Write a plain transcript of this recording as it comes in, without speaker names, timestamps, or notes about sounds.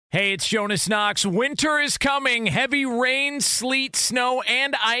Hey, it's Jonas Knox. Winter is coming. Heavy rain, sleet, snow,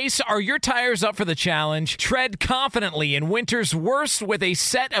 and ice. Are your tires up for the challenge? Tread confidently in winter's worst with a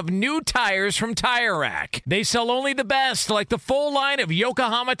set of new tires from Tire Rack. They sell only the best, like the full line of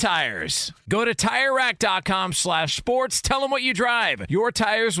Yokohama tires. Go to TireRack.com/sports. Tell them what you drive. Your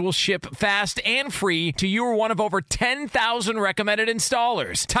tires will ship fast and free to you or one of over 10,000 recommended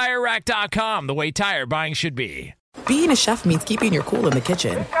installers. TireRack.com, the way tire buying should be. Being a chef means keeping your cool in the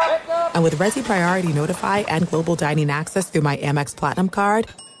kitchen. And with Resi Priority Notify and Global Dining Access through my Amex Platinum card,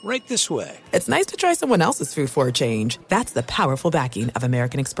 right this way. It's nice to try someone else's food for a change. That's the powerful backing of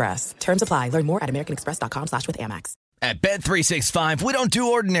American Express. Terms apply. Learn more at americanexpress.com/withAmex. At Bet365, we don't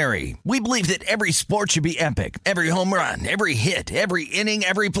do ordinary. We believe that every sport should be epic. Every home run, every hit, every inning,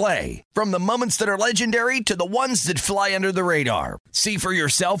 every play. From the moments that are legendary to the ones that fly under the radar. See for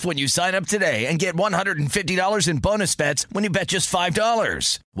yourself when you sign up today and get $150 in bonus bets when you bet just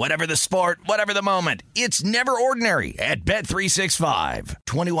 $5. Whatever the sport, whatever the moment, it's never ordinary at Bet365.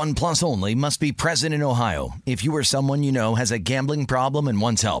 21 plus only. Must be present in Ohio. If you or someone you know has a gambling problem and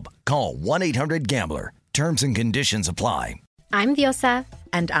wants help, call 1-800-GAMBLER. Terms and conditions apply. I'm Diosa.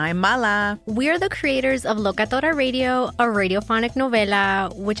 And I'm Mala. We're the creators of Locatora Radio, a radiophonic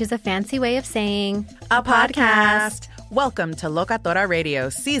novela, which is a fancy way of saying a podcast. Welcome to Locatora Radio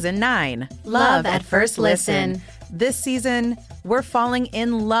Season 9. Love at First Listen. This season, we're falling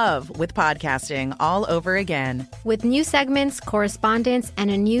in love with podcasting all over again. With new segments, correspondence, and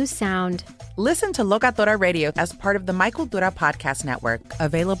a new sound. Listen to Locatora Radio as part of the My Cultura Podcast Network.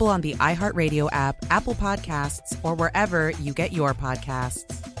 Available on the iHeartRadio app, Apple Podcasts, or wherever you get your podcasts.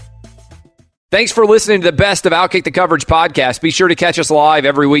 Thanks for listening to the best of Outkick the Coverage podcast. Be sure to catch us live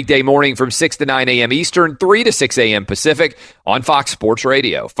every weekday morning from 6 to 9 a.m. Eastern, 3 to 6 a.m. Pacific on Fox Sports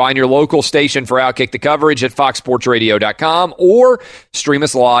Radio. Find your local station for Outkick the Coverage at foxsportsradio.com or stream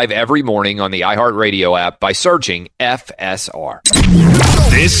us live every morning on the iHeartRadio app by searching FSR.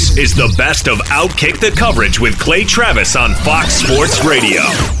 This is the best of Outkick the Coverage with Clay Travis on Fox Sports Radio.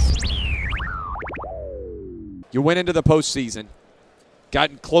 You went into the postseason.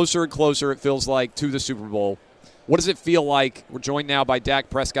 Gotten closer and closer, it feels like, to the Super Bowl. What does it feel like? We're joined now by Dak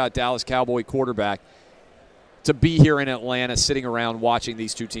Prescott, Dallas Cowboy quarterback, to be here in Atlanta, sitting around watching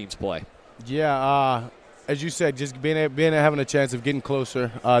these two teams play. Yeah, as you said, just having a chance of getting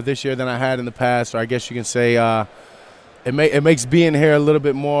closer this year than I had in the past, or I guess you can say it makes being here a little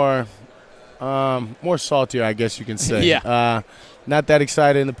bit more saltier, I guess you can say. Yeah. Not that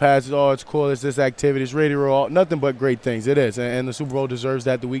excited in the past. Oh, it's cool. It's this activity. It's ready to roll. Nothing but great things. It is. And the Super Bowl deserves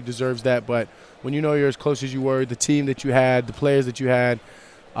that. The week deserves that. But when you know you're as close as you were, the team that you had, the players that you had,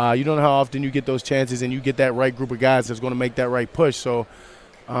 you don't know how often you get those chances and you get that right group of guys that's going to make that right push. So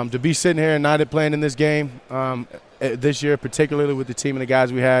to be sitting here and not playing in this game this year, particularly with the team and the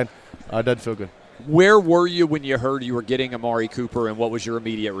guys we had, doesn't feel good. Where were you when you heard you were getting Amari Cooper, and what was your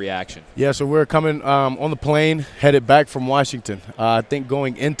immediate reaction? Yeah, so we're coming on the plane, headed back from Washington, I think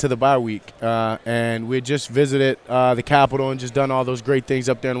going into the bye week. And we had just visited the Capitol and just done all those great things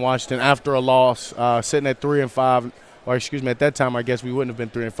up there in Washington after a loss, sitting at 3-5. Or excuse me, at that time, I guess we wouldn't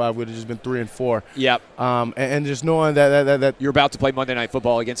have been 3-5. We'd have just been 3-4. Yep. And just knowing that you're about to play Monday Night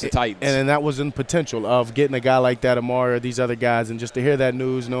Football against the Titans, and that was in the potential of getting a guy like that, Amari, or these other guys, and just to hear that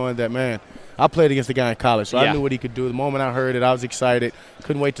news, knowing that, man, I played against the guy in college, so I knew what he could do. The moment I heard it, I was excited.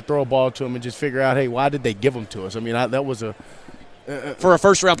 Couldn't wait to throw a ball to him and just figure out, hey, why did they give him to us? I mean, that was a for a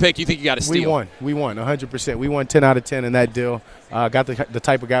first-round pick, you think you got to steal? We won 100%. We won 10 out of 10 in that deal. Got the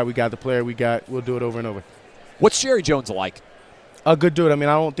type of guy we got, the player we got. We'll do it over and over. What's Jerry Jones like? A good dude. I mean,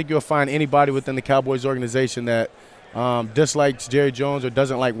 I don't think you'll find anybody within the Cowboys organization that dislikes Jerry Jones or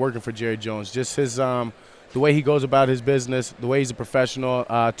doesn't like working for Jerry Jones. Just his the way he goes about his business, the way he's a professional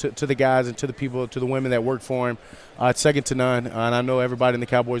to the guys and to the people, to the women that work for him. It's second to none. And I know everybody in the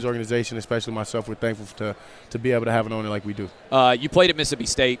Cowboys organization, especially myself, we're thankful to be able to have an owner like we do. You played at Mississippi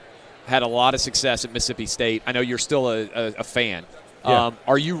State, had a lot of success at Mississippi State. I know you're still a fan. Yeah.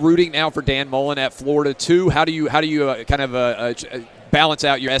 Are you rooting now for Dan Mullen at Florida too? How do you kind of balance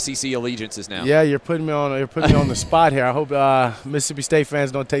out your SEC allegiances now? Yeah, you're putting me on the spot here. I hope Mississippi State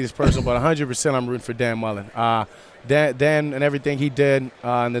fans don't take this personal, but 100% I'm rooting for Dan Mullen. Dan and everything he did,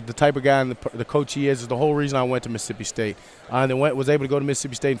 and the type of guy and the coach he is the whole reason I went to Mississippi State. And then was able to go to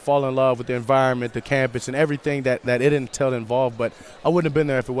Mississippi State and fall in love with the environment, the campus, and everything that it entailed involved. But I wouldn't have been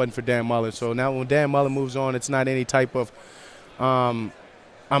there if it wasn't for Dan Mullen. So now when Dan Mullen moves on, it's not any type of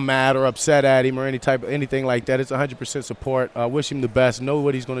I'm mad or upset at him or anything like that. It's 100% support. Wish him the best. Know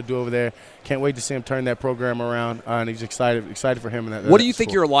what he's going to do over there. Can't wait to see him turn that program around. And he's excited for him. What do you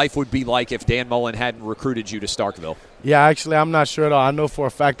think your life would be like if Dan Mullen hadn't recruited you to Starkville? Yeah, actually, I'm not sure at all. I know for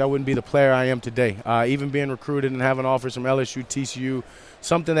a fact I wouldn't be the player I am today. Even being recruited and having offers from LSU, TCU,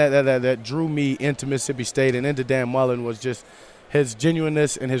 something that drew me into Mississippi State and into Dan Mullen was just his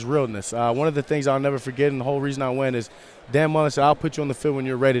genuineness and his realness. One of the things I'll never forget, and the whole reason I went, is Dan Mullen said, I'll put you on the field when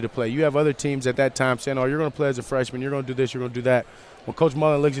you're ready to play. You have other teams at that time saying, oh, you're going to play as a freshman, you're going to do this, you're going to do that. When Coach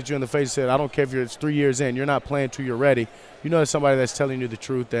Mullen looks at you in the face and said, I don't care if it's 3 years in, you're not playing till you're ready, you know it's somebody that's telling you the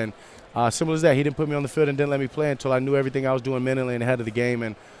truth. And simple as that. He didn't put me on the field and didn't let me play until I knew everything I was doing mentally and ahead of the game.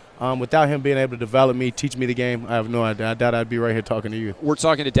 And without him being able to develop me, teach me the game, I have no idea. I doubt I'd be right here talking to you. We're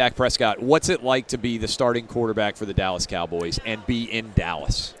talking to Dak Prescott. What's it like to be the starting quarterback for the Dallas Cowboys and be in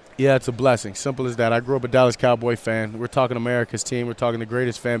Dallas? Yeah, it's a blessing. Simple as that. I grew up a Dallas Cowboy fan. We're talking America's team. We're talking the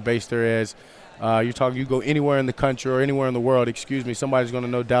greatest fan base there is. You go anywhere in the country or anywhere in the world, somebody's going to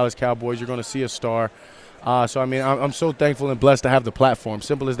know Dallas Cowboys. You're going to see a star. So, I mean, I'm so thankful and blessed to have the platform.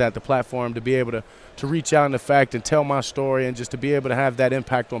 Simple as that, the platform to be able to reach out in the fact and tell my story and just to be able to have that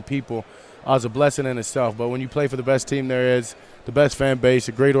impact on people is a blessing in itself. But when you play for the best team there is, the best fan base,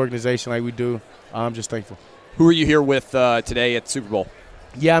 a great organization like we do, I'm just thankful. Who are you here with today at the Super Bowl?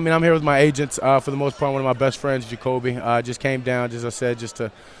 Yeah, I mean, I'm here with my agents. For the most part, one of my best friends, Jacoby, just came down, as I said, just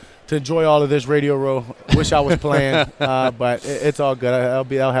to enjoy all of this radio row. Wish I was playing, but it's all good.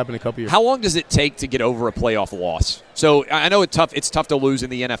 That'll happen in a couple years. How long does it take to get over a playoff loss? So I know it's tough to lose in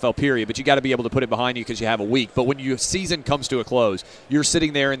the NFL period, but you got to be able to put it behind you because you have a week. But when your season comes to a close, you're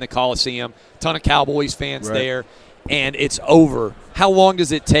sitting there in the Coliseum, ton of Cowboys fans there, and it's over. How long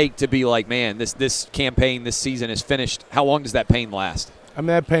does it take to be like, man, this campaign, this season is finished? How long does that pain last? I mean,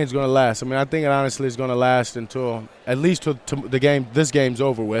 that pain's going to last. I mean, I think it honestly is going to last until at least to the game. This game's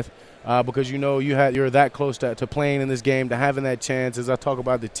over with, because you're that close to playing in this game, to having that chance. As I talk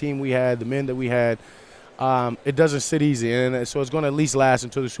about the team we had, the men that we had, it doesn't sit easy, and so it's going to at least last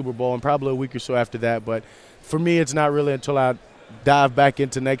until the Super Bowl and probably a week or so after that. But for me, it's not really until I dive back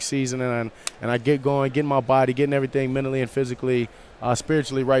into next season and I get going, getting my body, getting everything mentally and physically,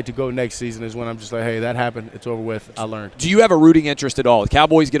 spiritually right to go next season is when I'm just like, hey, that happened. It's over with. I learned. Do you have a rooting interest at all? The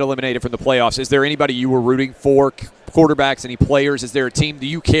Cowboys get eliminated from the playoffs. Is there anybody you were rooting for, quarterbacks, any players? Is there a team? Do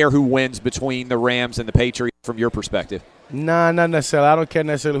you care who wins between the Rams and the Patriots from your perspective? Nah, not necessarily. I don't care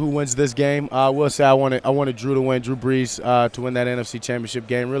necessarily who wins this game. I will say I wanted Drew to win, Drew Brees to win that NFC Championship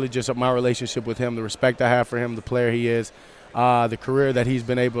game. Really just my relationship with him, the respect I have for him, the player he is. The career that he's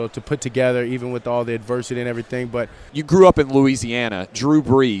been able to put together, even with all the adversity and everything. But you grew up in Louisiana. Drew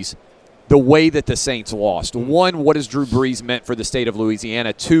Brees, the way that the Saints lost. One, what has Drew Brees meant for the state of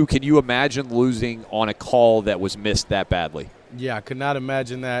Louisiana? Two, can you imagine losing on a call that was missed that badly? Yeah, I could not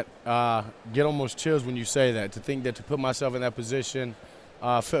imagine that. Get almost chills when you say that. To think that, to put myself in that position,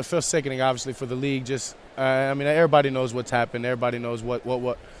 feel sickening, obviously, for the league. Just, I mean, everybody knows what's happened. Everybody knows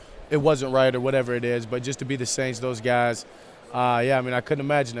what it wasn't right or whatever it is. But just to be the Saints, those guys, yeah, I mean, I couldn't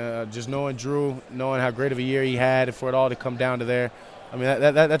imagine. Just knowing Drew, knowing how great of a year he had, and for it all to come down to there. I mean,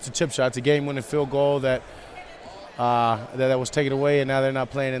 that's a chip shot. It's a game-winning field goal that was taken away, and now they're not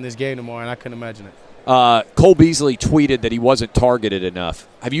playing in this game anymore, and I couldn't imagine it. Cole Beasley tweeted that he wasn't targeted enough.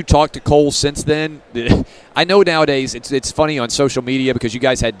 Have you talked to Cole since then? I know nowadays it's funny on social media because you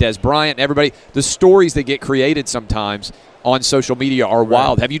guys had Des Bryant and everybody. The stories that get created sometimes on social media are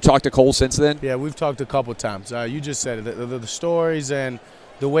wild. Have you talked to Cole since then? Yeah, we've talked a couple times. You just said it. The stories and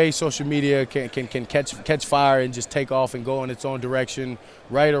the way social media can catch fire and just take off and go in its own direction,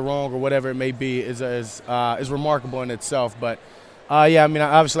 right or wrong or whatever it may be, is remarkable in itself. But yeah, I mean,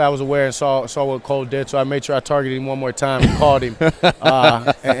 obviously I was aware and saw what Cole did, so I made sure I targeted him one more time and called him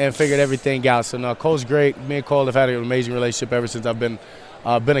and figured everything out. So, no, Cole's great. Me and Cole have had an amazing relationship ever since I've been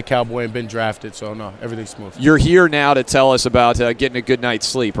a Cowboy and been drafted. So, no, everything's smooth. You're here now to tell us about getting a good night's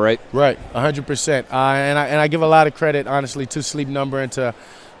sleep, right? Right, 100%. And I give a lot of credit, honestly, to Sleep Number and to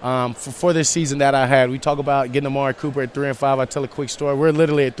for this season that I had. We talk about getting Amari Cooper at 3-5. I tell a quick story. We're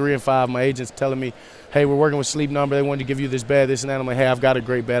literally at 3-5. My agent's telling me, hey, we're working with Sleep Number. They wanted to give you this bed, this and that. I'm like, hey, I've got a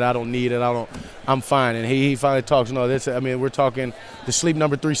great bed. I don't need it. I'm fine. And he finally talks, no, we're talking the Sleep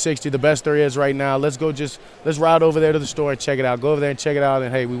Number 360, the best there is right now. Let's ride over there to the store and check it out. Go over there and check it out,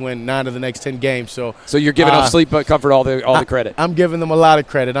 and, hey, we win 9 of the next 10 games. So you're giving up Sleep Comfort all the credit. I'm giving them a lot of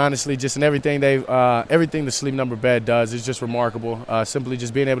credit, honestly, just in everything everything the Sleep Number bed does is just remarkable. Simply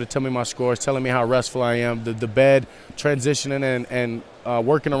just being able to tell me my scores, telling me how restful I am, the bed transitioning and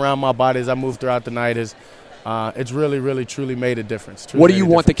working around my body as I move throughout the night it's really, really, truly made a difference. What do you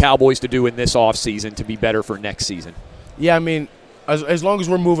want the Cowboys to do in this offseason to be better for next season? Yeah, I mean, as long as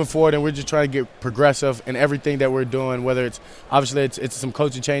we're moving forward and we're just trying to get progressive in everything that we're doing, whether it's obviously it's some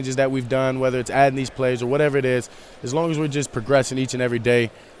coaching changes that we've done, whether it's adding these plays or whatever it is, as long as we're just progressing each and every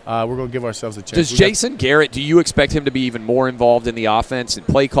day, we're going to give ourselves a chance. Does Jason Garrett, do you expect him to be even more involved in the offense and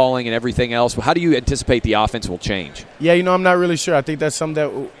play calling and everything else? How do you anticipate the offense will change? Yeah, I'm not really sure. I think that's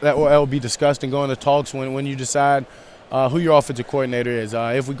something that will be discussed and go into talks when you decide who your offensive coordinator is.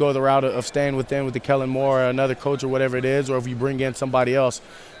 If we go the route of staying with the Kellen Moore or another coach or whatever it is, or if you bring in somebody else,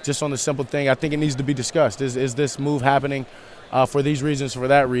 just on the simple thing, I think it needs to be discussed. Is this move happening for these reasons, for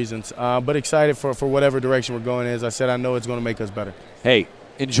that reasons? But excited for whatever direction we're going. As I said, I know it's going to make us better. Hey,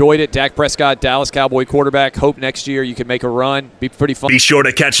 enjoyed it. Dak Prescott, Dallas Cowboy quarterback. Hope next year you can make a run. Be pretty fun. Be sure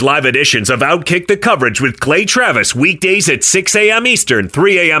to catch live editions of Outkick the Coverage with Clay Travis weekdays at 6 a.m. Eastern,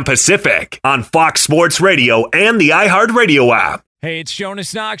 3 a.m. Pacific on Fox Sports Radio and the iHeartRadio app. Hey, it's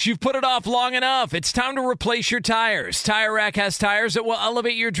Jonas Knox. You've put it off long enough. It's time to replace your tires. Tire Rack has tires that will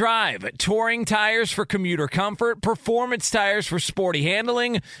elevate your drive. Touring tires for commuter comfort, performance tires for sporty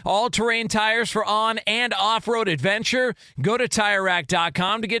handling, all-terrain tires for on- and off-road adventure. Go to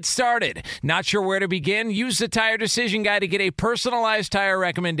TireRack.com to get started. Not sure where to begin? Use the Tire Decision Guide to get a personalized tire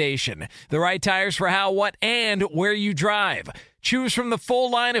recommendation. The right tires for how, what, and where you drive. Choose from the full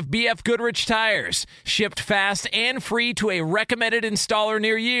line of BF Goodrich tires, shipped fast and free to a recommended installer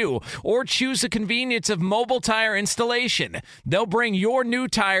near you, or choose the convenience of mobile tire installation. They'll bring your new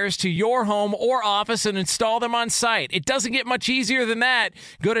tires to your home or office and install them on site. It doesn't get much easier than that.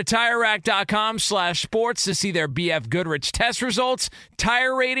 Go to TireRack.com/sports to see their BF Goodrich test results,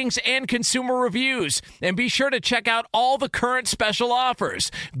 tire ratings, and consumer reviews. And be sure to check out all the current special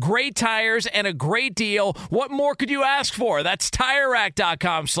offers. Great tires and a great deal. What more could you ask for? That's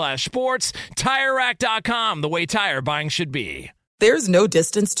TireRack.com/sports. TireRack.com, the way tire buying should be. There's no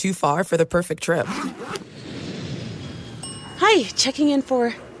distance too far for the perfect trip. Hi, checking in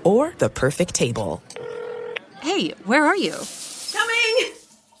for... Or the perfect table. Hey, where are you? Coming!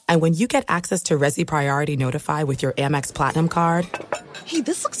 And when you get access to Resi Priority Notify with your Amex Platinum card... Hey,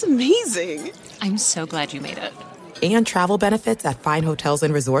 this looks amazing. I'm so glad you made it. And travel benefits at fine hotels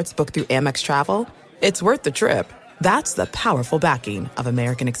and resorts booked through Amex Travel, it's worth the trip. That's the powerful backing of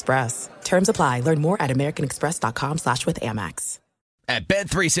American Express. Terms apply. Learn more at americanexpress.com/withAmex. At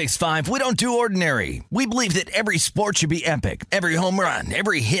Bet365, we don't do ordinary. We believe that every sport should be epic. Every home run,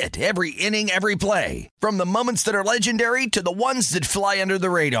 every hit, every inning, every play. From the moments that are legendary to the ones that fly under the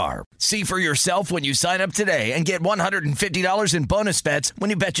radar. See for yourself when you sign up today and get $150 in bonus bets when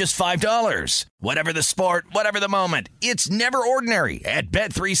you bet just $5. Whatever the sport, whatever the moment, it's never ordinary at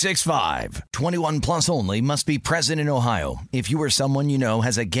Bet365. 21 plus only. Must be present in Ohio. If you or someone you know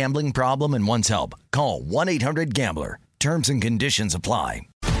has a gambling problem and wants help, call 1-800-GAMBLER. Terms and conditions apply.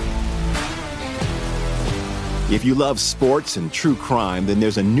 If you love sports and true crime, then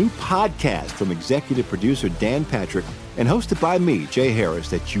there's a new podcast from executive producer Dan Patrick and hosted by me, Jay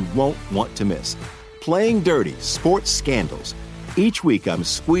Harris, that you won't want to miss. Playing Dirty: Sports Scandals. Each week, I'm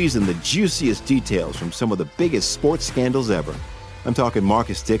squeezing the juiciest details from some of the biggest sports scandals ever. I'm talking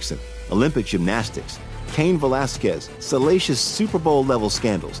Marcus Dixon, Olympic gymnastics, Cain Velasquez, salacious Super Bowl-level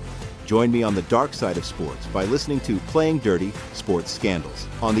scandals. Join me on the dark side of sports by listening to Playing Dirty: Sports Scandals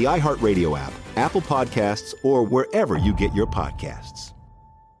on the iHeartRadio app, Apple Podcasts, or wherever you get your podcasts.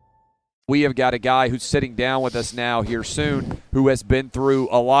 We have got a guy who's sitting down with us now here soon who has been through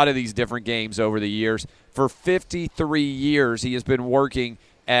a lot of these different games over the years. For 53 years, he has been working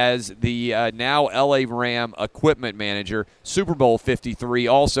as the now L.A. Ram equipment manager. Super Bowl 53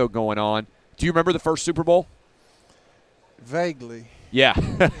 also going on. Do you remember the first Super Bowl? Vaguely. Yeah.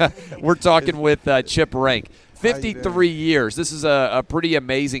 We're talking with Chip Rank. 53 years. This is a pretty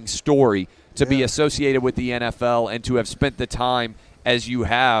amazing story to be associated with the NFL and to have spent the time as you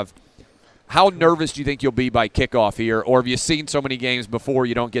have. How nervous do you think you'll be by kickoff here, or have you seen so many games before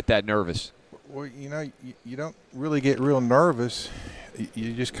you don't get that nervous? Well, you don't really get real nervous.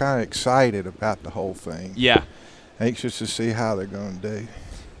 You're just kind of excited about the whole thing. Yeah. Anxious to see how they're going to do.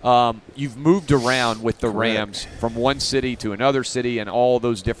 You've moved around with the Rams from one city to another city and all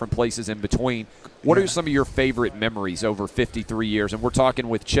those different places in between. What are some of your favorite memories over 53 years? And we're talking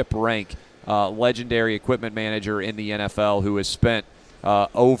with Chip Rank, legendary equipment manager in the NFL who has spent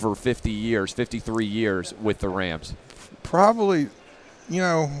over 53 years with the Rams. Probably,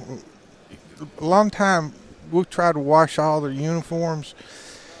 a long time we'll try to wash all their uniforms.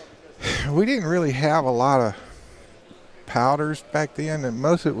 We didn't really have a lot of powders back then, and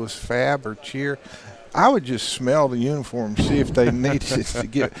most of it was Fab or Cheer. I would just smell the uniform, see if they needed to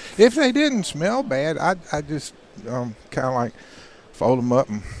get. If they didn't smell bad, I just kind of like fold them up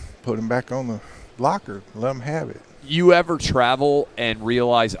and put them back on the locker, let them have it. You ever travel and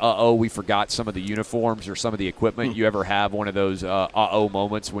realize, we forgot some of the uniforms or some of the equipment? You ever have one of those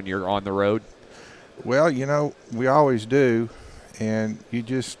moments when you're on the road? Well, we always do, and you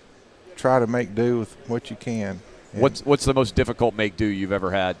just try to make do with what you can. And What's the most difficult make do you've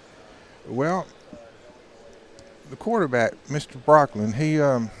ever had? Well, the quarterback, Mr. Brockland,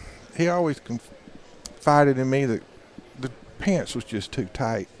 he always confided in me that the pants was just too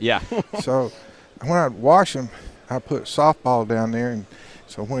tight. Yeah. So when I'd wash them, I put softball down there, and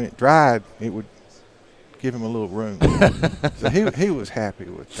so when it dried, it would give him a little room. So he was happy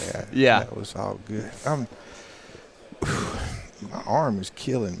with that. Yeah. That was all good. My arm is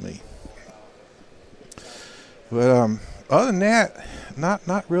killing me. But other than that,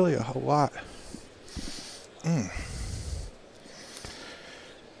 not really a whole lot.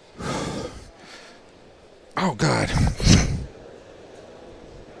 Oh, God.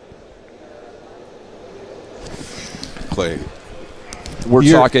 Clay.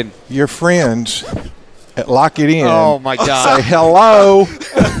 We're talking. Your friends at Lock It In. Oh, my God. Say hello.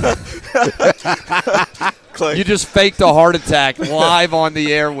 Clay. You just faked a heart attack live on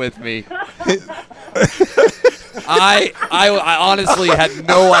the air with me. I honestly had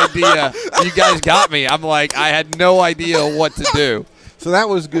no idea. You guys got me. I'm like, I had no idea what to do. So that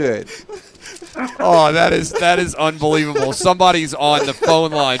was good. Oh, that is unbelievable. Somebody's on the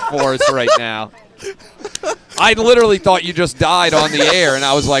phone line for us right now. I literally thought you just died on the air, and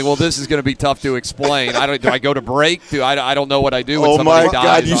I was like, well, this is going to be tough to explain. Do I go to break? I don't know what I do when somebody dies. Oh, my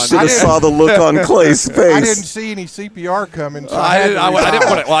God, you should have saw the look on Clay's face. I didn't see any CPR coming. So I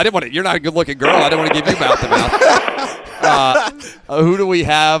didn't want to. You're not a good-looking girl. I didn't want to give you mouth-to-mouth. Who do we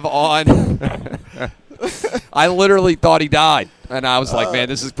have on? I literally thought he died. And I was like, man,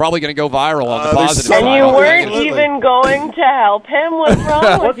 this is probably going to go viral on the positive side. And you weren't even going to help him? What's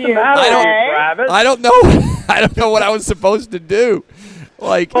wrong with you? Travis? I don't know. I don't know what I was supposed to do.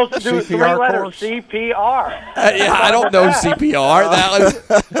 Like supposed to do a three-letter CPR. Yeah, I don't know CPR.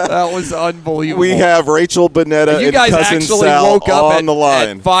 That was unbelievable. We have Rachel Bonetta and Cousin actually Sal woke up on the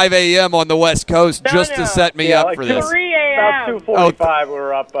line. At 5 a.m. on the West Coast just to set me up for this. 3 a.m. About 2:45, we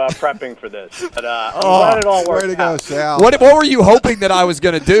were up prepping for this. But let it all work. Way to go, Sal. What were you hoping that I was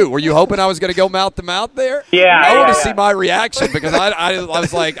going to do? Were you hoping I was going to go mouth to mouth there? Yeah. I want to see my reaction because I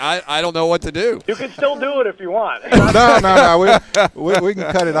was like, I don't know what to do. You can still do it if you want. No. We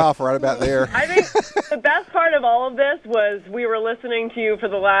can cut it off right about there. I think the best part of all of this was we were listening to you for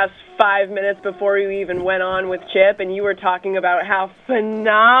the last 5 minutes before you even went on with Chip, and you were talking about how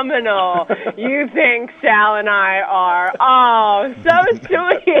phenomenal you think Sal and I are. Oh, so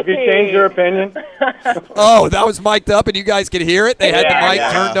sweet. Have you changed your opinion? Oh, that was mic'd up, and you guys could hear it? They had the mic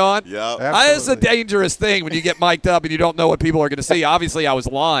turned on? Yeah. It's a dangerous thing when you get mic'd up and you don't know what people are going to see. Obviously, I was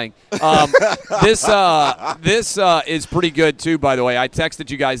lying. This is pretty good, too, by the way. I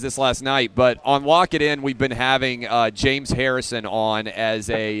texted you guys this last night, but on Lock It In, we've been having James Harrison on as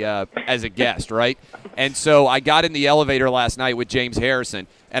a guest, right? And so I got in the elevator last night with James Harrison,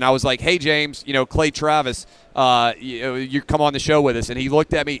 and I was like, hey, James, Clay Travis, you come on the show with us. And he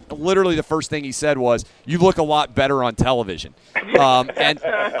looked at me. Literally the first thing he said was, you look a lot better on television. And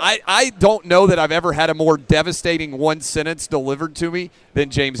I don't know that I've ever had a more devastating one sentence delivered to me than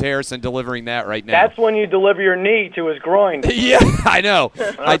James Harrison delivering that right now. That's when you deliver your knee to his groin. Yeah, I know.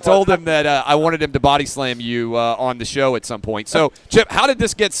 I told him that I wanted him to body slam you on the show at some point. So, Chip, how did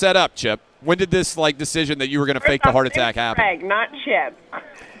this get set up, Chip? When did this decision that you were going to fake the heart attack happen? Craig, not Chip.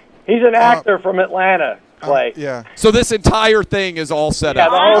 He's an actor from Atlanta, Clay. Yeah. So this entire thing is all set up.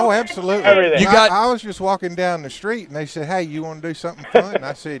 Oh, absolutely. Everything. I was just walking down the street, and they said, hey, you want to do something fun? And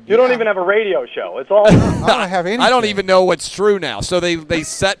I said, You don't even have a radio show. It's all. I don't have anything. I don't even know what's true now. So they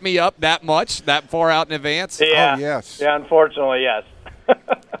set me up that much, that far out in advance? Yeah. Oh, yes. Yeah, unfortunately, yes.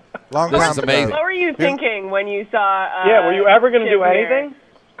 Long This time is amazing. ago. What were you thinking when you saw were you ever going to Chip do anything?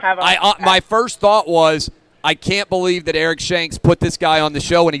 My first thought was, I can't believe that Eric Shanks put this guy on the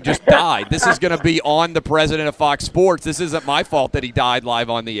show and he just died. This is going to be on the president of Fox Sports. This isn't my fault that he died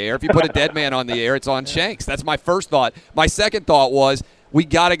live on the air. If you put a dead man on the air, it's on Shanks. That's my first thought. My second thought was, we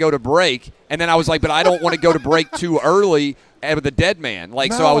got to go to break. And then I was like, but I don't want to go to break too early with a dead man.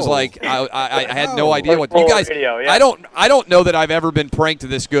 So I was like, I had no idea what you guys. Radio, yeah. I don't know that I've ever been pranked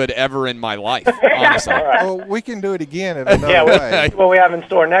this good ever in my life. Honestly. Well, we can do it again in another way. What we have in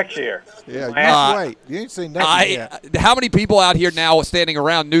store next year. Yeah, just wait. You ain't seen nothing yet. How many people out here now standing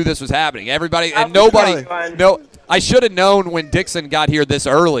around knew this was happening? Everybody and nobody. No. I should have known when Dixon got here this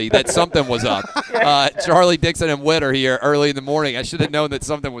early that something was up. Charlie, Dixon, and Witt are here early in the morning. I should have known that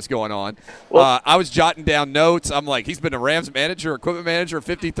something was going on. I was jotting down notes. I'm like, he's been a Rams manager, equipment manager,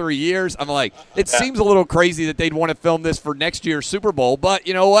 53 years. I'm like, it seems a little crazy that they'd want to film this for next year's Super Bowl, but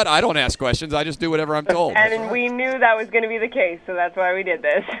you know what? I don't ask questions. I just do whatever I'm told. And we knew that was going to be the case, so that's why we did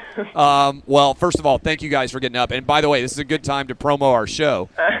this. Well, first of all, thank you guys for getting up. And by the way, this is a good time to promo our show.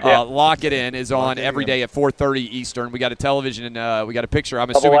 Lock It In is on every day at 4:30 Eastern. We got a television and we got a picture. I'm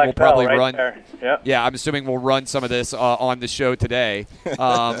assuming we'll probably run. Yeah, I'm assuming we'll run some of this on the show today.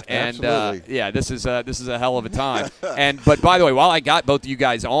 And this is a hell of a time. But by the way, while I got both of you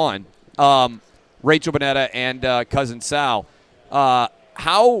guys on, Rachel Bonnetta and cousin Sal,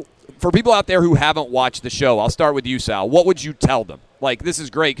 how for people out there who haven't watched the show, I'll start with you, Sal. What would you tell them? Like, this is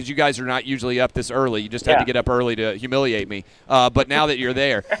great because you guys are not usually up this early. You just had to get up early to humiliate me. But now that you're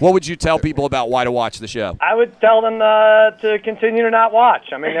there, what would you tell people about why to watch the show? I would tell them to continue to not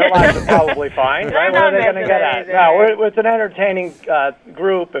watch. I mean, their lives are probably fine, right? What are they going to get at? No, it's an entertaining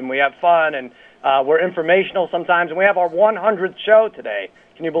group, and we have fun, and we're informational sometimes, and we have our 100th show today.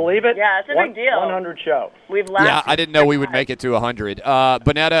 Can you believe it? Yeah, it's a big deal. 100 show. We've laughed. Yeah, I didn't know we would make it to 100.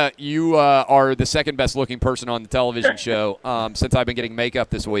 Bonnetta, you are the second best looking person on the television show since I've been getting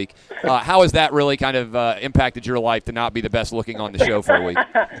makeup this week. How has that really kind of impacted your life to not be the best looking on the show for a week?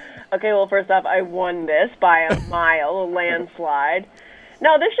 Okay, well, first off, I won this by a mile, a landslide.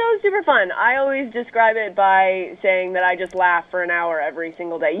 No, this show is super fun. I always describe it by saying that I just laugh for an hour every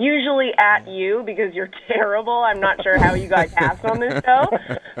single day, usually at you because you're terrible. I'm not sure how you got cast on this show.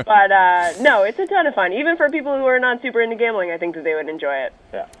 But, no, it's a ton of fun. Even for people who are not super into gambling, I think that they would enjoy it.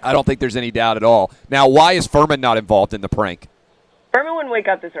 Yeah. I don't think there's any doubt at all. Now, why is Furman not involved in the prank? Furman wouldn't wake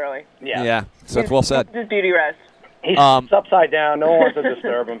up this early. Yeah, so it's well said. It's beauty rest. He's upside down. No one wants to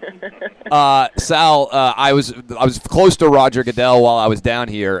disturb him. Sal, I was close to Roger Goodell while I was down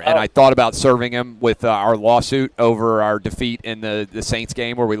here, and I thought about serving him with our lawsuit over our defeat in the Saints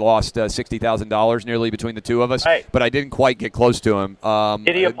game where we lost $60,000 nearly between the two of us. Right. But I didn't quite get close to him.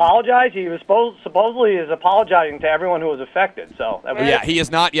 Did he apologize? He was supposedly is apologizing to everyone who was affected. So he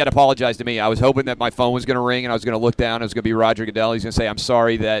has not yet apologized to me. I was hoping that my phone was going to ring and I was going to look down. It was going to be Roger Goodell. He's going to say, "I'm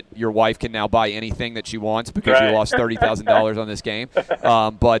sorry that your wife can now buy anything that she wants because you lost $30,000 on this game,"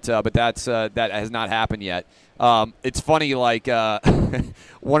 but that has not happened yet. It's funny, like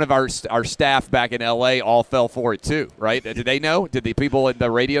one of our staff back in L.A. all fell for it too, right? Did they know? Did the people in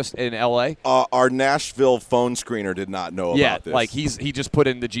the radio in L.A.? Our Nashville phone screener did not know about this. Yeah, like he just put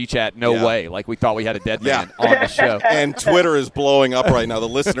in the G-chat, no way. Like we thought we had a dead man on the show. And Twitter is blowing up right now. The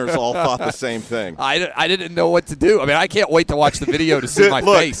listeners all thought the same thing. I didn't know what to do. I mean, I can't wait to watch the video to see my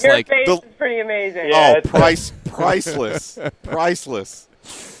face. Your face is pretty amazing. Priceless. Priceless.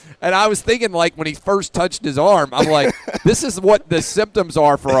 And I was thinking, like, when he first touched his arm, I'm like, this is what the symptoms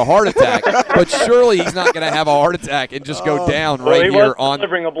are for a heart attack. But surely he's not going to have a heart attack and just go down right here on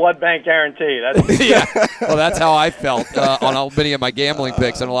delivering a blood bank guarantee. Yeah. Well, that's how I felt on many of my gambling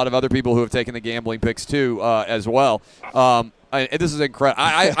picks and a lot of other people who have taken the gambling picks too as well. This is incredible.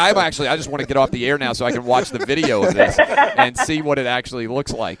 I just want to get off the air now so I can watch the video of this and see what it actually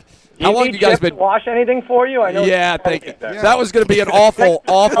looks like. How long have you guys been? Wash anything for you? I know. Yeah, thank you. That was going to be an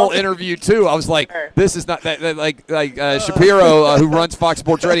awful interview too. I was like, this is not like Shapiro who runs Fox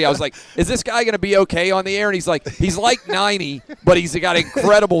Sports Radio. I was like, is this guy going to be okay on the air? And he's like 90, but he's got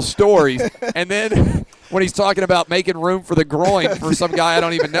incredible stories. And then when he's talking about making room for the groin for some guy I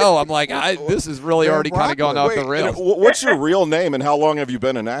don't even know, I'm like, this is really already kind of gone off the rails. What's your real name and how long have you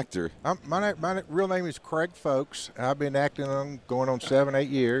been an actor? My real name is Craig Folks. I've been acting going on 7-8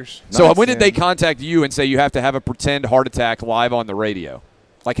 years. So when did they contact you and say you have to have a pretend heart attack live on the radio?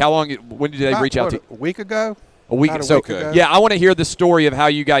 Like how long? When did they reach out to you? A week ago. A week ago. Yeah, I want to hear the story of how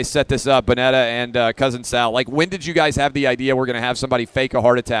you guys set this up, Bonnetta and cousin Sal. Like when did you guys have the idea we're going to have somebody fake a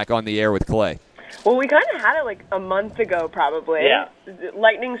heart attack on the air with Clay? Well, we kind of had it like a month ago probably. Yeah.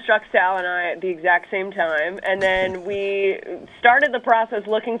 Lightning struck Sal and I at the exact same time, and then we started the process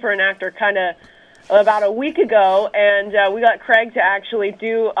looking for an actor kind of about a week ago, and we got Craig to actually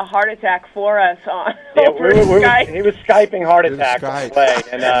do a heart attack for us over Skype. He was Skyping heart attack on the way,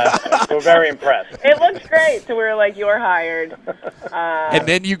 and we're very impressed. It looked great, so we were like, you're hired. And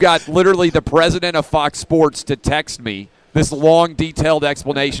then you got literally the president of Fox Sports to text me this long, detailed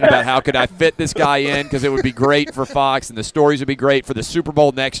explanation about how could I fit this guy in because it would be great for Fox and the stories would be great for the Super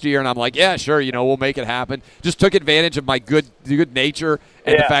Bowl next year. And I'm like, yeah, sure, we'll make it happen. Just took advantage of my good nature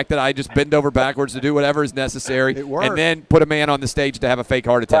and the fact that I just bend over backwards to do whatever is necessary, and then put a man on the stage to have a fake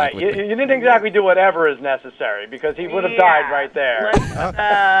heart attack. Right. You didn't exactly do whatever is necessary because he would have died right there.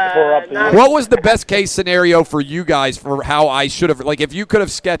 What was the best case scenario for you guys for how I should have, like, if you could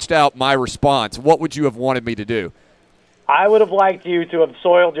have sketched out my response, what would you have wanted me to do? I would have liked you to have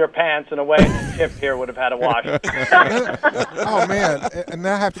soiled your pants in a way that Chip here would have had to wash. Oh, man. And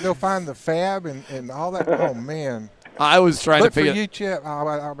now I have to go find the fab and all that. Oh, man. I was trying to figure. For you, Chip.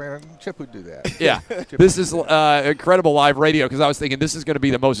 Oh, man, Chip would do that. Yeah, this is incredible live radio because I was thinking this is going to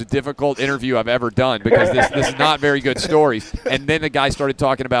be the most difficult interview I've ever done because this is not very good stories. And then the guy started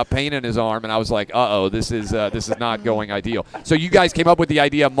talking about pain in his arm, and I was like, uh-oh, this is not going ideal. So you guys came up with the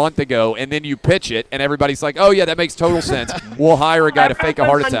idea a month ago, and then you pitch it, and everybody's like, oh yeah, that makes total sense. We'll hire a guy to fake a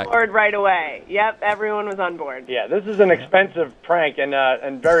heart attack. On board right away. Yep, everyone was on board. Yeah, this is an expensive prank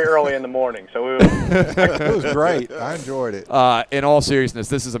and very early in the morning, so it was great. I enjoyed it. In all seriousness,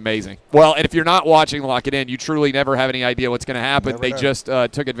 this is amazing. Well, and if you're not watching Lock It In, you truly never have any idea what's going to happen. They just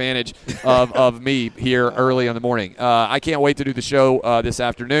took advantage of me here early in the morning. I can't wait to do the show this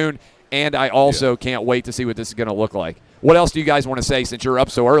afternoon, and I also can't wait to see what this is going to look like. What else do you guys want to say since you're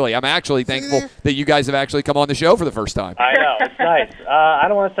up so early? I'm actually thankful that you guys have actually come on the show for the first time. I know. It's nice. I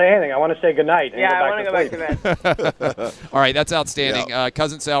don't want to say anything. I want to say goodnight. I want to go back to bed. All right, that's outstanding. Yeah.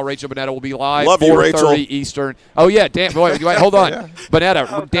 Cousin Sal, Rachel Bonetta will be live. Love you, Rachel. 4:30 Eastern. Oh, yeah. Hold on. Yeah.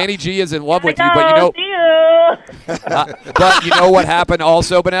 Bonetta, Danny G is in love with you, but see you. But you know what happened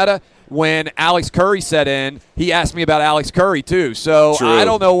also, Bonetta? When Alex Curry set in, he asked me about Alex Curry, too. So True. I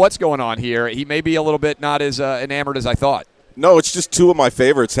don't know what's going on here. He may be a little bit not as enamored as I thought. No, it's just two of my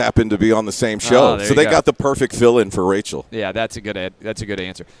favorites happen to be on the same show. So they got the perfect fill-in for Rachel. Yeah, that's a good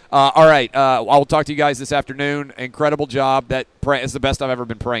answer. All right, I will talk to you guys this afternoon. Incredible job. That is the best I've ever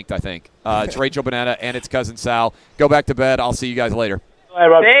been pranked, I think. It's Rachel Bonetta and it's Cousin Sal. Go back to bed. I'll see you guys later.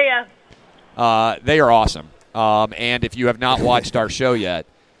 See ya. They are awesome. And if you have not watched our show yet,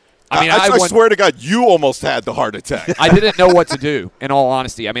 I swear to God, you almost had the heart attack. I didn't know what to do, in all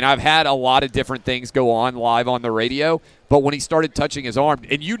honesty. I mean, I've had a lot of different things go on live on the radio, but when he started touching his arm,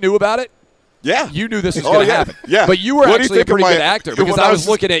 and you knew about it? Yeah. You knew this was going to happen. Yeah. But you were actually a pretty good actor because I was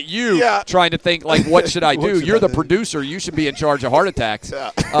looking at you trying to think, like, what should I do? You're the producer. You should be in charge of heart attacks.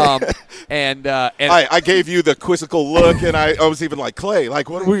 Yeah. And I gave you the quizzical look, and I was even like, Clay, like,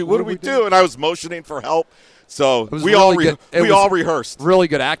 what do we do? And I was motioning for help. So we all rehearsed. Really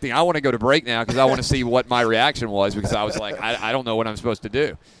good acting. I want to go to break now because I want to see what my reaction was because I was like, I don't know what I'm supposed to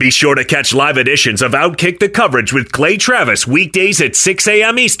do. Be sure to catch live editions of Outkick the Coverage with Clay Travis weekdays at 6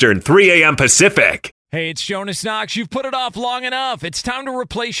 a.m. Eastern, 3 a.m. Pacific. Hey, it's Jonas Knox. You've put it off long enough. It's time to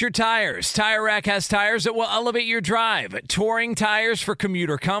replace your tires. Tire Rack has tires that will elevate your drive. Touring tires for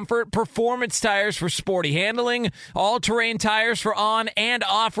commuter comfort, performance tires for sporty handling, all-terrain tires for on- and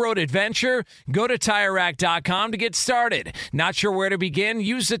off-road adventure. Go to TireRack.com to get started. Not sure where to begin?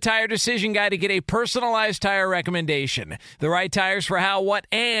 Use the Tire Decision Guide to get a personalized tire recommendation. The right tires for how, what,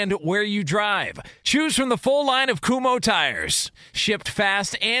 and where you drive. Choose from the full line of Kumho tires. Shipped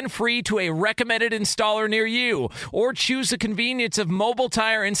fast and free to a recommended installer near you, or choose the convenience of mobile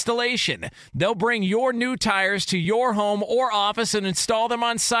tire installation. They'll bring your new tires to your home or office and install them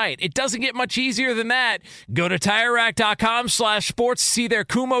on site. It doesn't get much easier than that. Go to TireRack.com/sports to see their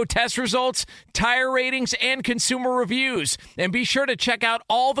Kumho test results, tire ratings, and consumer reviews. And be sure to check out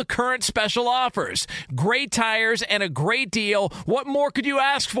all the current special offers. Great tires and a great deal. What more could you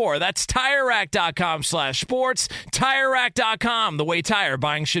ask for? That's TireRack.com/sports. TireRack.com, the way tire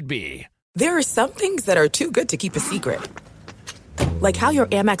buying should be. There are some things that are too good to keep a secret. Like how your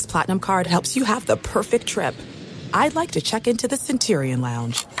Amex Platinum card helps you have the perfect trip. I'd like to check into the Centurion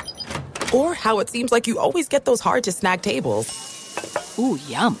Lounge. Or how it seems like you always get those hard-to-snag tables. Ooh,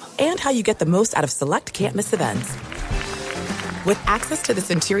 yum. And how you get the most out of select can't-miss events. With access to the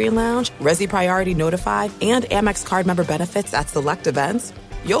Centurion Lounge, Resi Priority Notified, and Amex card member benefits at select events,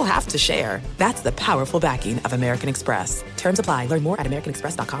 you'll have to share. That's the powerful backing of American Express. Terms apply. Learn more at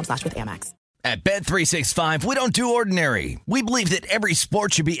americanexpress.com/withAmex. At Bet365, we don't do ordinary. We believe that every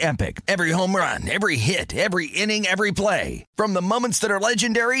sport should be epic. Every home run, every hit, every inning, every play. From the moments that are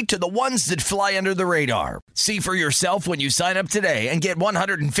legendary to the ones that fly under the radar. See for yourself when you sign up today and get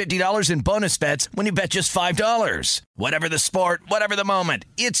 $150 in bonus bets when you bet just $5. Whatever the sport, whatever the moment,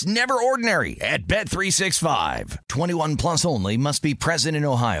 it's never ordinary at Bet365. 21 plus only. Must be present in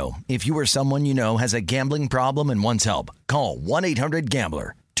Ohio. If you or someone you know has a gambling problem and wants help, call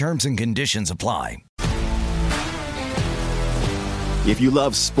 1-800-GAMBLER. Terms and conditions apply. If you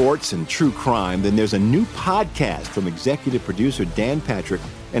love sports and true crime, then there's a new podcast from executive producer Dan Patrick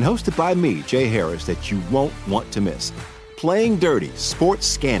and hosted by me, Jay Harris, that you won't want to miss. Playing Dirty: Sports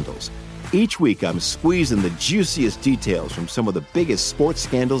Scandals. Each week, I'm squeezing the juiciest details from some of the biggest sports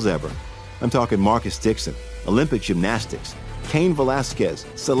scandals ever. I'm talking Marcus Dixon, Olympic gymnastics, Cain Velasquez,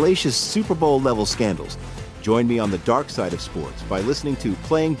 salacious Super Bowl-level scandals. Join me on the dark side of sports by listening to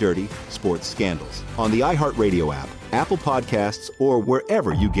Playing Dirty: Sports Scandals on the iHeartRadio app, Apple Podcasts, or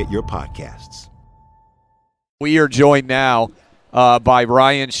wherever you get your podcasts. We are joined now by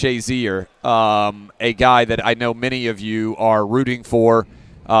Ryan Shazier, a guy that I know many of you are rooting for.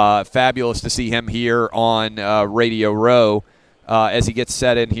 Fabulous to see him here on Radio Row as he gets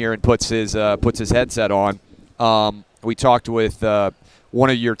set in here and puts his headset on. We talked with one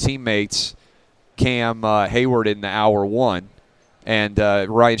of your teammates, Cam Hayward, in the hour one, and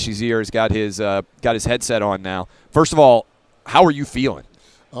Ryan Shazier has got his headset on now. First of all, how are you feeling?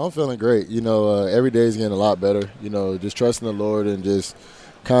 I'm feeling great. Every day is getting a lot better. Just trusting the Lord and just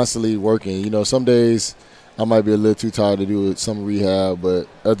constantly working. Some days I might be a little too tired to do some rehab, but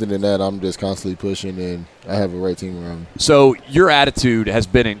other than that, I'm just constantly pushing, and I have a great team around me. So your attitude has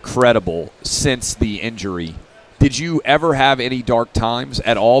been incredible since the injury. Did you ever have any dark times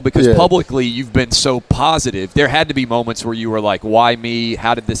at all? Because publicly you've been so positive. There had to be moments where you were like, why me?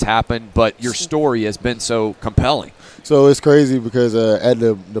 How did this happen? But your story has been so compelling. So it's crazy because at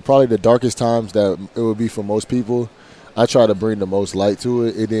the probably the darkest times that it would be for most people, I try to bring the most light to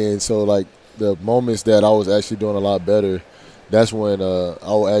it. And then the moments that I was actually doing a lot better, that's when I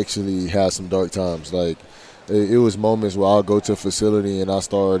will actually have some dark times. It was moments where I'll go to a facility and I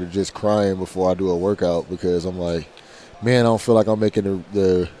started just crying before I do a workout because I'm like, man, I don't feel like I'm making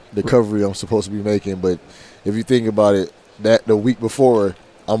the recovery I'm supposed to be making. But if you think about it, that the week before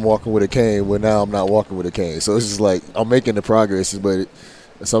I'm walking with a cane, well, now I'm not walking with a cane. So it's just like I'm making the progress, but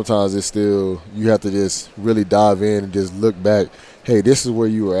sometimes it's still, you have to just really dive in and just look back. Hey, this is where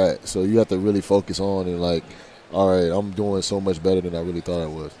you were at. So you have to really focus on and all right, I'm doing so much better than I really thought I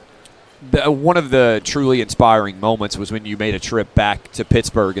was. One of the truly inspiring moments was when you made a trip back to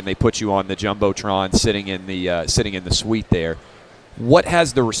Pittsburgh and they put you on the Jumbotron sitting in the suite there. What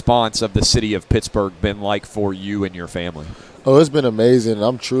has the response of the city of Pittsburgh been like for you and your family? Oh, it's been amazing.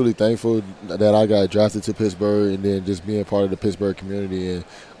 I'm truly thankful that I got drafted to Pittsburgh and then just being part of the Pittsburgh community. And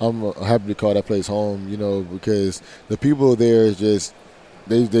I'm happy to call that place home, because the people there is just,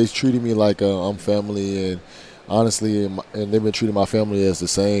 they treated me like I'm family, and honestly, and they've been treating my family as the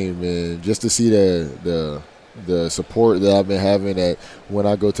same. And just to see the support that I've been having at when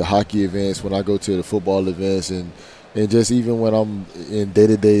I go to hockey events, when I go to the football events, and just even when I'm in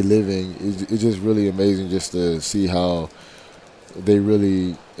day-to-day living, it's just really amazing just to see how they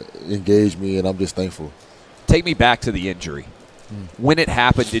really engage me, and I'm just thankful. Take me back to the injury. When it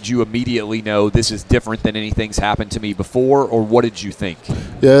happened, did you immediately know this is different than anything's happened to me before, or what did you think?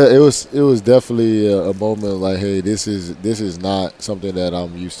 Yeah, it was definitely a moment like, hey, this is not something that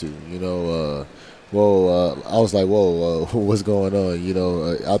I'm used to. I was like, whoa, what's going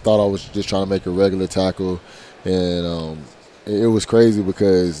on? I thought I was just trying to make a regular tackle, and it was crazy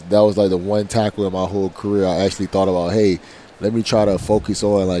because that was like the one tackle in my whole career I actually thought about, hey, let me try to focus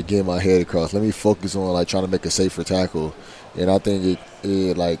on getting my head across. Let me focus on trying to make a safer tackle. And I think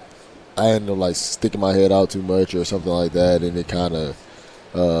I ended up sticking my head out too much or something like that, and it kind of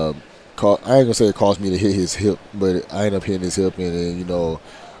I ain't gonna say it caused me to hit his hip, but I ended up hitting his hip, and it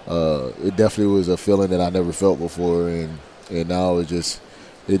definitely was a feeling that I never felt before, and now it just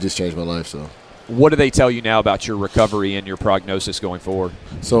changed my life. So. What do they tell you now about your recovery and your prognosis going forward?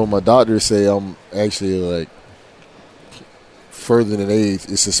 So my doctors say I'm actually further than they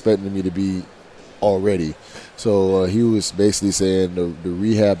is suspecting me to be already. So he was basically saying the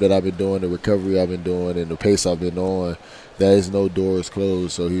rehab that I've been doing, the recovery I've been doing, and the pace I've been on, that is no doors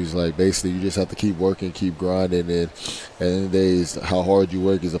closed. So he's like, basically, you just have to keep working, keep grinding, and at the end of the day, how hard you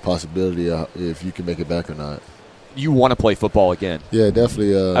work is a possibility if you can make it back or not. You want to play football again? Yeah,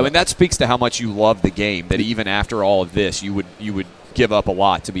 definitely. I mean, that speaks to how much you love the game, that even after all of this, you would give up a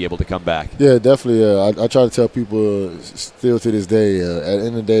lot to be able to come back. Yeah, definitely. I try to tell people still to this day, at the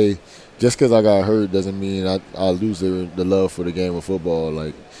end of the day, just because I got hurt doesn't mean I lose the love for the game of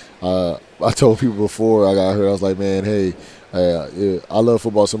football. I told people before I got hurt, I was like, man, hey, I love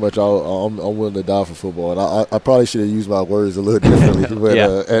football so much, I'm willing to die for football. And I probably should have used my words a little differently. But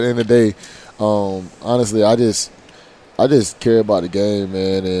at the end of the day, honestly, I just care about the game,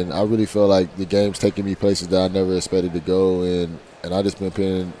 man, and I really feel like the game's taking me places that I never expected to go, and I just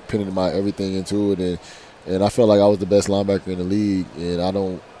been pinning my everything into it, and I felt like I was the best linebacker in the league, and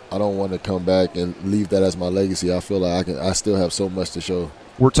want to come back and leave that as my legacy. I feel like I still have so much to show.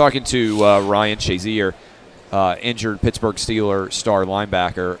 We're talking to Ryan Shazier, injured Pittsburgh Steelers star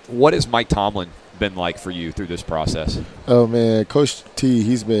linebacker. What has Mike Tomlin been like for you through this process? Oh man, Coach T,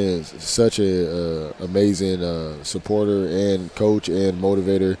 he's been such a amazing supporter and coach and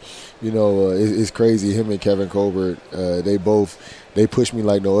motivator. You know, it's crazy. Him and Kevin Colbert, they push me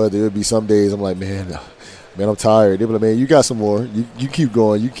like no other. There'll be some days I'm like, man, I'm tired. They'll be like, man, you got some more. You keep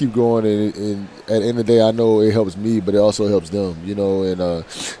going. And at the end of the day, I know it helps me, but it also helps them, you know. And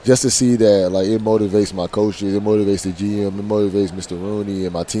just to see that, like, it motivates my coaches, it motivates the GM, it motivates Mr. Rooney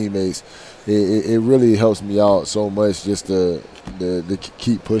and my teammates. It really helps me out so much just to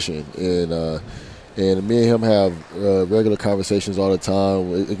keep pushing. And me and him have regular conversations all the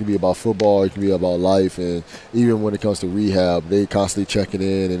time. It can be about football, it can be about life, and even when it comes to rehab, they constantly checking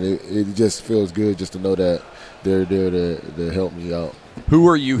in, and it just feels good just to know that they're there to help me out. Who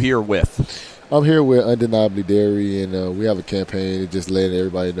are you here with? I'm here with Undeniably Dairy, and we have a campaign just letting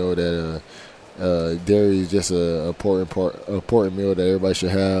everybody know that dairy is just an important meal that everybody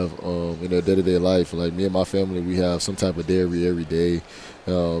should have in their day-to-day life. Like me and my family, we have some type of dairy every day.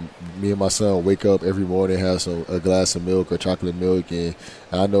 Me and my son wake up every morning, have a glass of milk or chocolate milk, and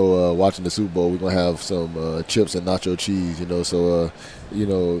I know watching the Super Bowl, we're going to have some chips and nacho cheese, you know. So, you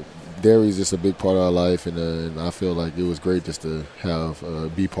know, dairy is just a big part of our life, and I feel like it was great just to have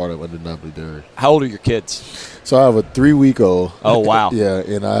be part of Undeniably Dairy. How old are your kids? So I have a 3-week-old. Oh, wow. Yeah,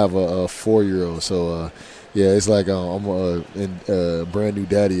 and I have a 4-year-old. So, yeah, it's like I'm a brand new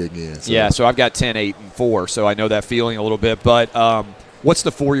daddy again. So. Yeah, so I've got 10, 8, and 4, so I know that feeling a little bit. But what's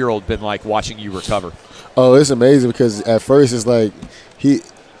the 4-year-old been like watching you recover? Oh, it's amazing because at first it's like he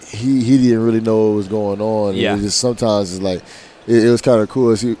didn't really know what was going on. Yeah. It was just sometimes it's like it was kind of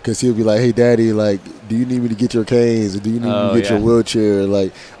cool because he'll be like, hey, Daddy, like, do you need me to get your canes or do you need me to get your wheelchair?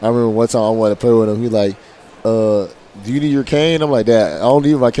 Like, I remember one time I wanted to play with him. He like, do you need your cane? I'm like, Dad, I don't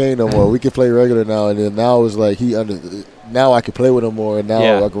need my cane no more. We can play regular now. And then now it's like now I can play with him more, and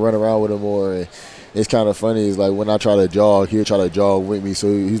now I can run around with him more. And it's kind of funny. It's like when I try to jog, he'll try to jog with me. So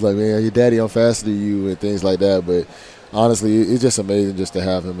he's like, man, your daddy, I'm faster than you, and things like that. But honestly, it's just amazing just to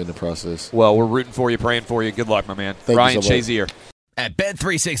have him in the process. Well, we're rooting for you, praying for you. Good luck, my man. Thank Ryan you so much. Shazier. At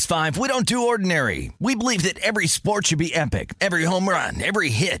Bet365, we don't do ordinary. We believe that every sport should be epic. Every home run, every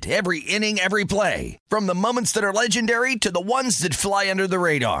hit, every inning, every play. From the moments that are legendary to the ones that fly under the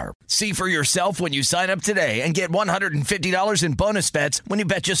radar. See for yourself when you sign up today and get $150 in bonus bets when you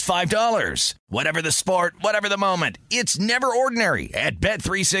bet just $5. Whatever the sport, whatever the moment, it's never ordinary at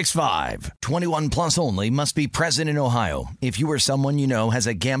Bet365. 21 plus only. Must be present in Ohio. If you or someone you know has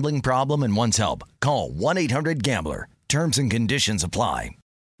a gambling problem and wants help, call 1-800-GAMBLER. Terms and conditions apply.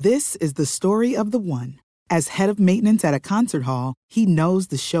 This is the story of the one. As head of maintenance at a concert hall, he knows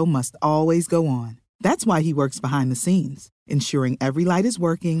the show must always go on. That's why he works behind the scenes, ensuring every light is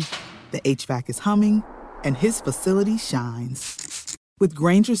working, the HVAC is humming, and his facility shines. With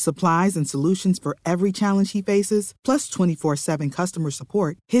Grainger's supplies and solutions for every challenge he faces, plus 24/7 customer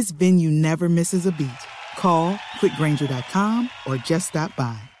support, his venue never misses a beat. Call quickgrainger.com or just stop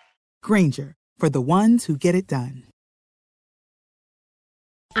by. Grainger, for the ones who get it done.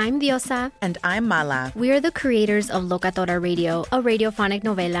 I'm Diosa. And I'm Mala. We are the creators of Locatora Radio, a radiophonic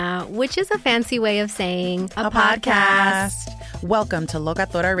novela, which is a fancy way of saying a podcast. Welcome to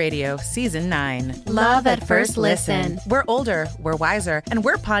Locatora Radio, Season 9. Love at first listen. We're older, we're wiser, and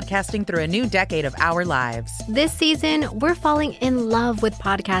we're podcasting through a new decade of our lives. This season, we're falling in love with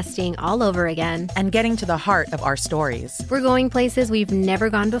podcasting all over again. And getting to the heart of our stories. We're going places we've never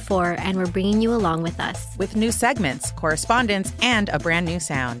gone before, and we're bringing you along with us. With new segments, correspondence, and a brand new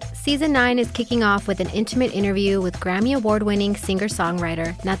sound. Season 9 is kicking off with an intimate interview with Grammy Award-winning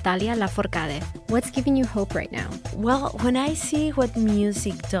singer-songwriter Natalia Lafourcade. What's giving you hope right now? Well, when I see what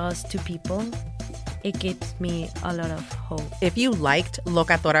music does to people, it gives me a lot of hope. If you liked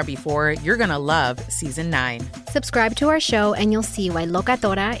Locatora before, you're going to love Season 9. Subscribe to our show and you'll see why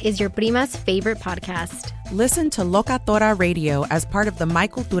Locatora is your prima's favorite podcast. Listen to Locatora Radio as part of the My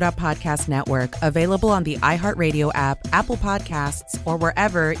Cultura Podcast Network, available on the iHeartRadio app, Apple Podcasts, or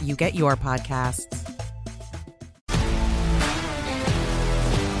wherever you get your podcasts.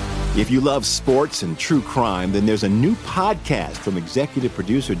 If you love sports and true crime, then there's a new podcast from executive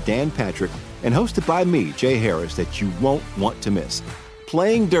producer Dan Patrick and hosted by me, Jay Harris, that you won't want to miss.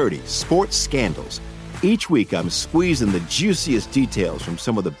 Playing Dirty: Sports Scandals. Each week, I'm squeezing the juiciest details from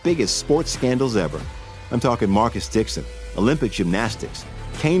some of the biggest sports scandals ever. I'm talking Marcus Dixon, Olympic gymnastics,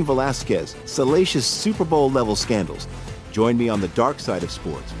 Cain Velasquez, salacious Super Bowl-level scandals. Join me on the dark side of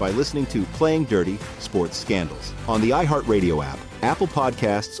sports by listening to Playing Dirty: Sports Scandals on the iHeartRadio app, Apple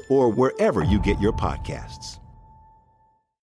Podcasts, or wherever you get your podcasts.